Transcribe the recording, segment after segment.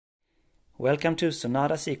Welcome to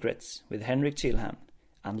Sonata Secrets with Henrik Chilhan,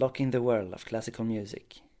 unlocking the world of classical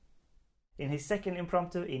music. In his second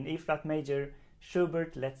impromptu in E-flat major,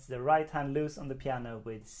 Schubert lets the right hand loose on the piano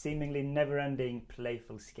with seemingly never-ending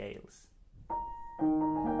playful scales.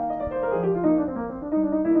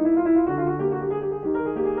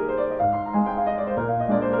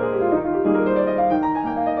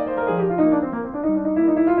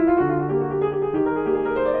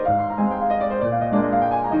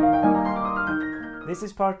 This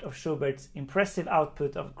is part of Schubert's impressive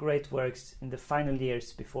output of great works in the final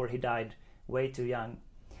years before he died, way too young.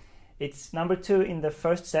 It's number 2 in the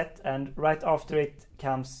first set, and right after it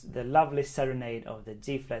comes the lovely serenade of the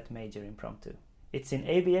G-flat major impromptu. It's in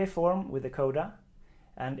ABA form with the coda,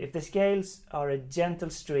 and if the scales are a gentle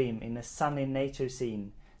stream in a sunny nature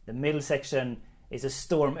scene, the middle section is a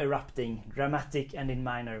storm erupting, dramatic and in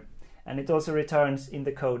minor, and it also returns in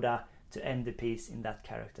the coda to end the piece in that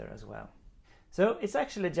character as well. So it's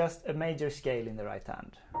actually just a major scale in the right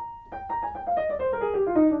hand.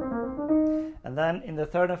 And then in the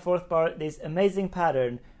third and fourth bar, this amazing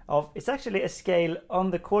pattern of, it's actually a scale on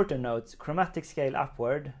the quarter notes, chromatic scale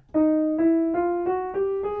upward.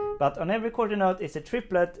 But on every quarter note is a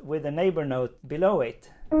triplet with a neighbor note below it.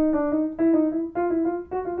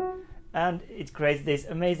 And it creates this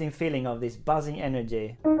amazing feeling of this buzzing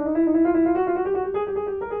energy.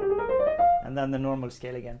 And then the normal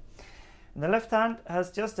scale again. And the left hand has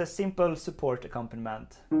just a simple support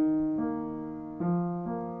accompaniment.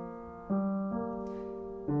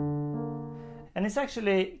 And it's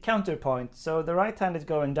actually counterpoint, so the right hand is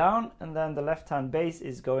going down and then the left hand bass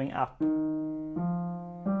is going up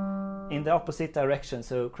in the opposite direction,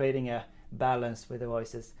 so creating a balance with the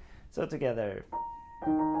voices. So together.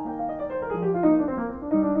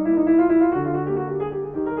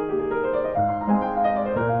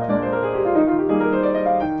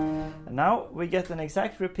 Now we get an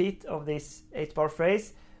exact repeat of this 8-bar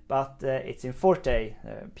phrase, but it's in forte,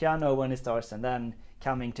 piano when it starts and then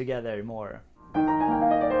coming together more.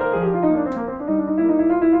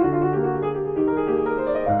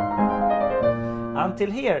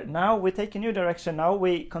 Until here, now we take a new direction, now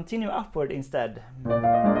we continue upward instead.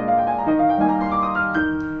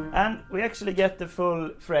 And we actually get the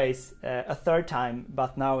full phrase a third time,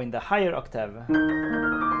 but now in the higher octave.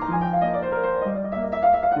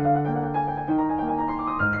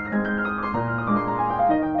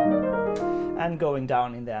 And going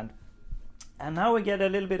down in the end. And now we get a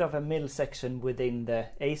little bit of a middle section within the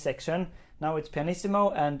A section. Now it's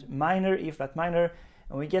pianissimo and minor, E-flat minor,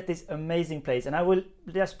 and we get this amazing place. And I will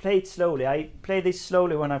just play it slowly. I play this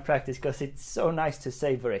slowly when I practice because it's so nice to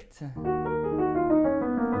savor it.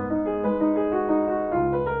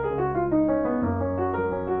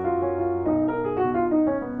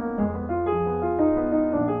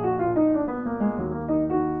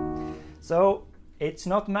 So it's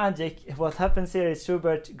not magic. What happens here is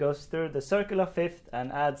Schubert goes through the circle of fifth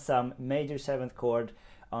and adds some major seventh chord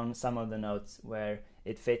on some of the notes where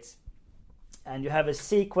it fits. And you have a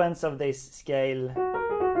sequence of this scale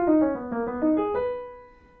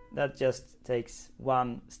that just takes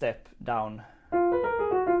one step down.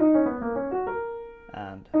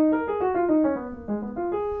 And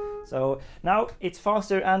so now it's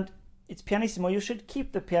faster and it's pianissimo. You should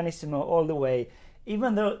keep the pianissimo all the way.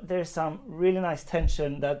 Even though there's some really nice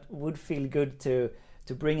tension that would feel good to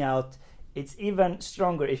bring out, it's even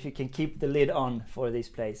stronger if you can keep the lid on for this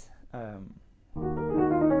place.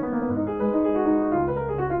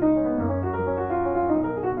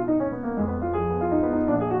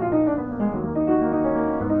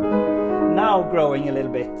 Now growing a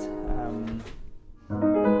little bit.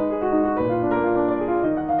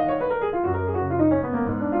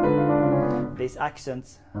 These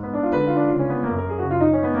accents.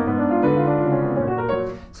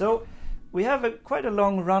 So we have quite a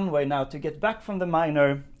long runway now to get back from the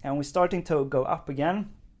minor, and we're starting to go up again.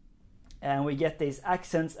 And we get these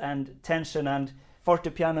accents and tension, and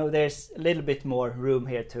fortepiano, there's a little bit more room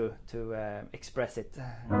here to express it.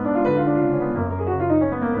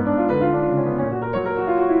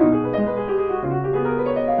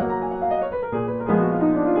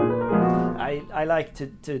 I like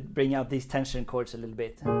to bring out these tension chords a little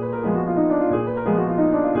bit.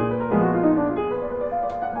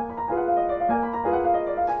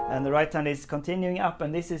 And the right hand is continuing up,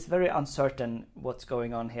 and this is very uncertain what's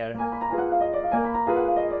going on here.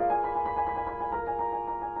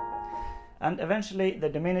 And eventually the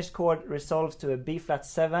diminished chord resolves to a B-flat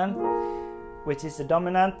 7, which is the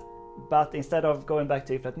dominant, but instead of going back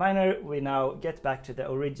to E-flat minor, we now get back to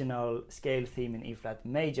the original scale theme in E-flat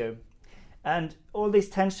major. And all this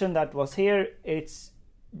tension that was here, it's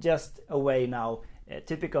just away now.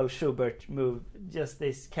 Typical Schubert move, just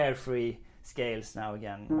this carefree scales now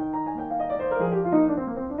again.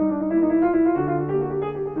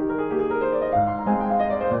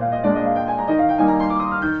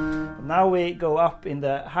 Now we go up in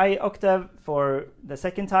the high octave for the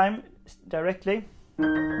second time directly.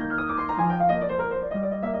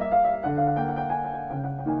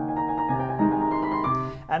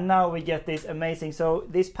 And now we get this amazing, so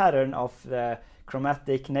this pattern of the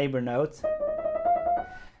chromatic neighbor note.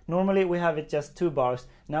 Normally we have it just 2 bars,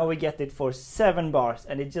 now we get it for 7 bars,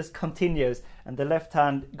 and it just continues, and the left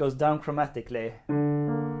hand goes down chromatically,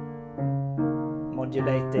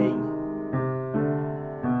 modulating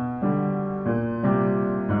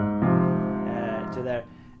to there,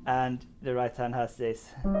 and the right hand has this.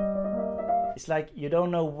 It's like you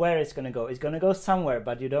don't know where it's going to go. It's going to go somewhere,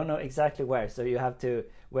 but you don't know exactly where, so you have to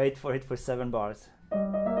wait for it for 7 bars.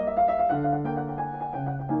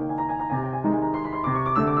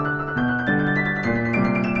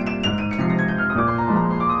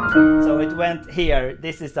 So it went here.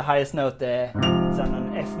 This is the highest note there. It's on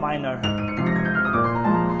an F minor.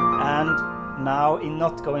 And now in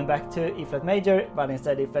not going back to E flat major, but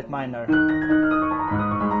instead E flat minor.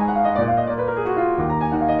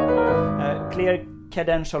 Clear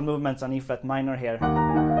cadential movements on E flat minor here.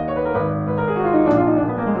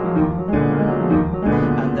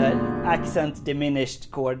 And the accent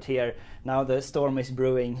diminished chord here. Now the storm is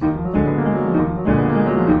brewing.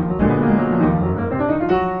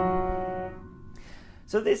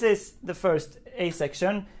 So this is the first A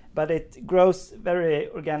section, but it grows very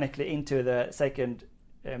organically into the second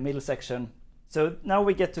middle section. So now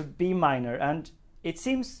we get to B minor, and it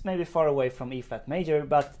seems maybe far away from E flat major,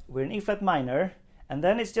 but we're in E flat minor, and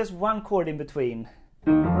then it's just one chord in between.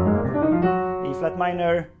 E flat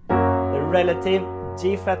minor, the relative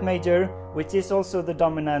G flat major, which is also the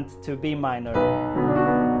dominant to B minor.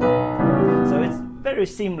 So it's very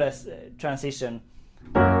seamless transition.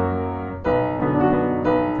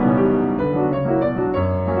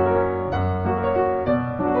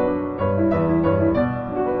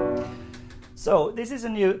 So this is a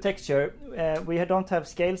new texture. We don't have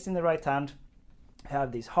scales in the right hand. We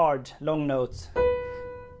have these hard, long notes.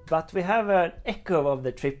 But we have an echo of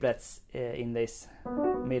the triplets in this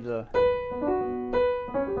middle.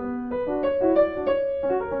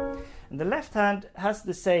 And the left hand has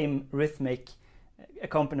the same rhythmic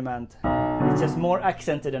accompaniment. It's just more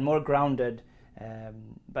accented and more grounded.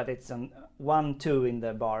 But it's on 1-2 in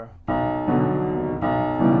the bar.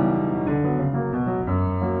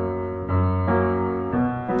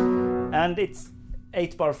 And it's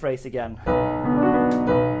 8-bar phrase again.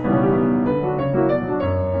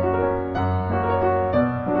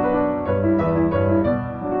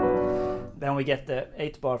 Then we get the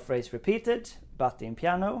 8-bar phrase repeated, but in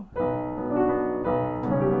piano.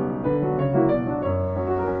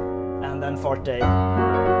 And then forte.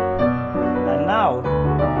 And now.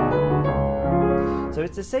 So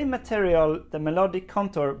it's the same material, the melodic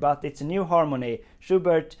contour, but it's a new harmony.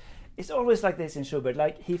 Schubert. It's always like this in Schubert,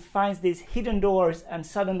 like he finds these hidden doors and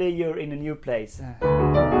suddenly you're in a new place.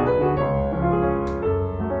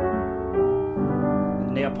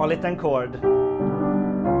 Neapolitan chord.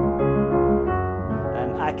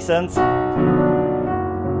 And accents.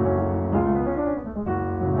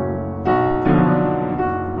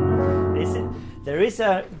 There is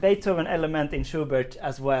a Beethoven element in Schubert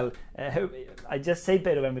as well. I just say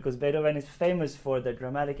Beethoven because Beethoven is famous for the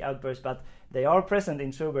dramatic outbursts, but they are present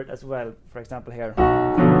in Schubert as well, for example here.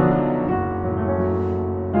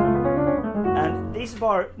 And this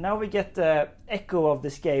bar, now we get the echo of the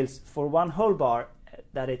scales for one whole bar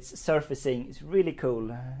that it's surfacing. It's really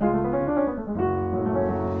cool.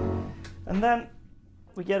 And then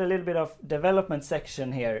we get a little bit of development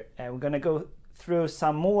section here. We're going to go through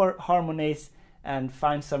some more harmonies and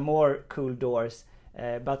find some more cool doors.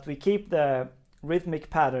 But we keep the rhythmic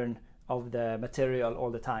pattern of the material all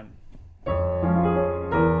the time.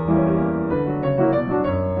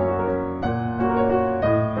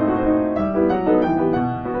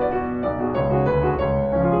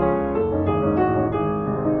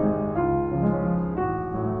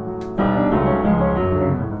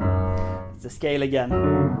 It's the scale again.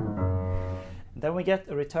 Then we get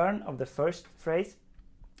a return of the first phrase,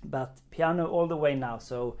 but piano all the way now,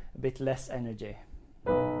 so a bit less energy.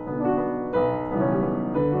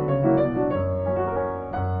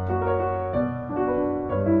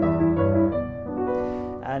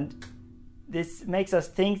 And this makes us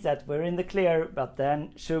think that we're in the clear, but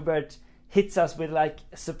then Schubert hits us with like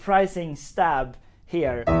a surprising stab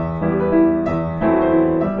here.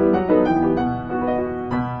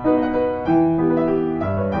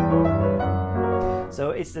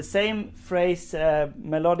 So it's the same phrase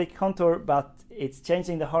melodic contour, but it's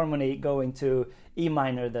changing the harmony going to E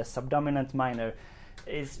minor, the subdominant minor.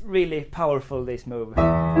 It's really powerful, this move.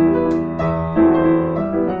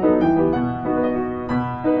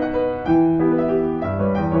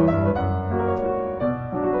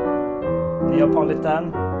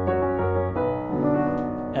 Neapolitan,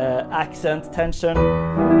 accent tension.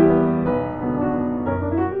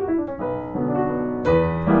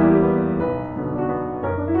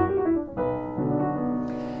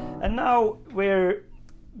 And now we're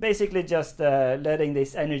basically just letting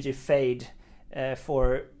this energy fade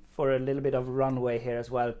for a little bit of runway here as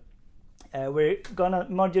well. We're gonna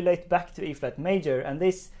modulate back to E flat major, and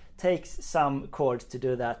this takes some chords to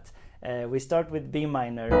do that. We start with B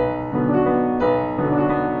minor.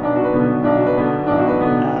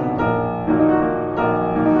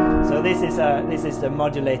 So this is the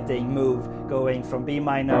modulating move, going from B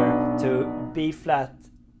minor to B flat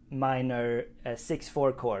minor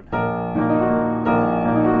 6/4 chord.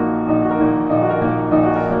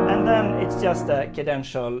 And then it's just a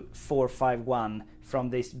cadential 4/5/1 from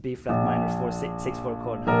this B flat minor 4/6/4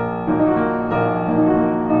 chord.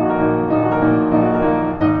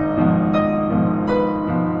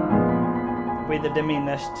 With the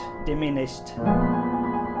diminished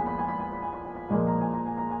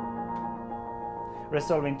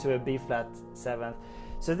resolving to a B flat 7th.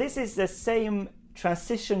 So this is the same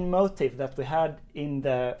transition motif that we had in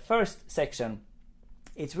the first section.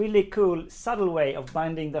 It's really cool, subtle way of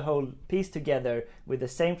binding the whole piece together with the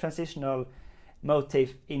same transitional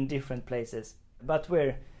motif in different places. But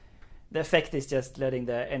the effect is just letting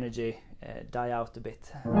the energy die out a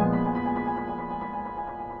bit.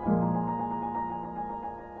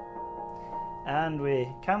 And we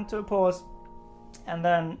come to a pause, and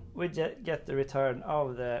then we get the return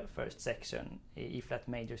of the first section, E flat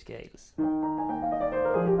major scales.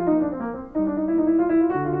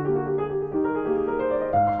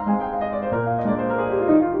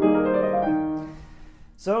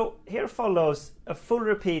 So here follows a full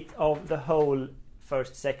repeat of the whole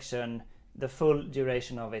first section, the full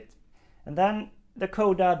duration of it. And then the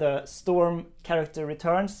coda, the storm character,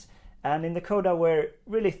 returns, and in the coda we're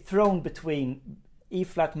really thrown between E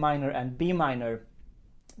flat minor and B minor,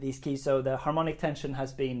 these keys. So the harmonic tension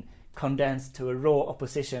has been condensed to a raw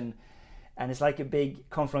opposition, and it's like a big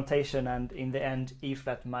confrontation, and in the end E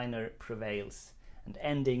flat minor prevails, and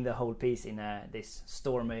ending the whole piece in this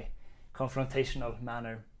stormy confrontational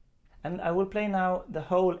manner. And I will play now the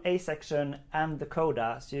whole A section and the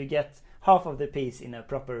coda, so you get half of the piece in a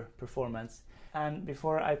proper performance. And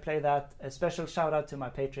before I play that, a special shout out to my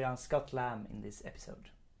Patreon Scott Lamb in this episode.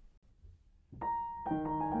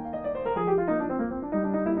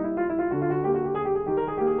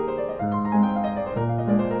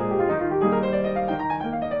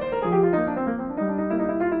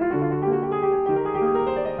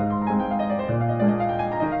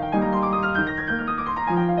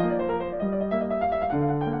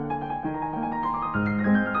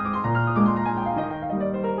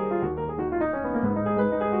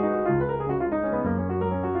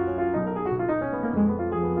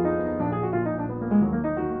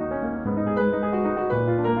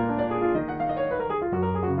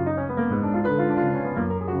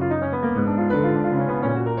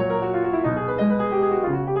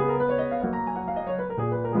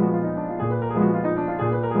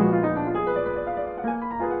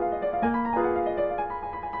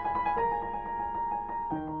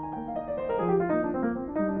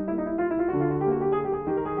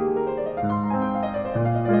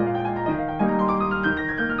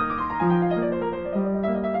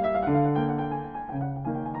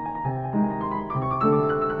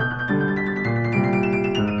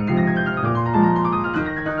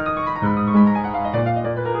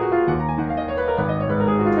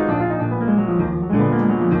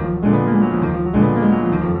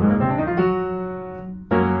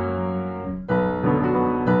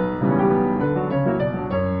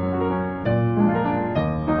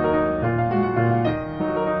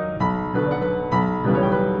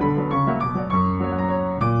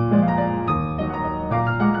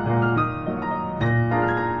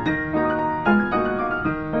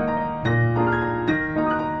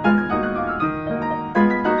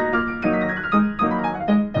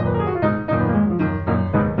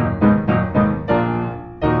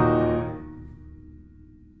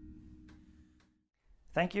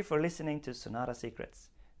 Thank you for listening to Sonata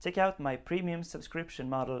Secrets. Check out my premium subscription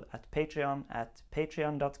model at Patreon at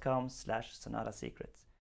patreon.com/sonatasecrets.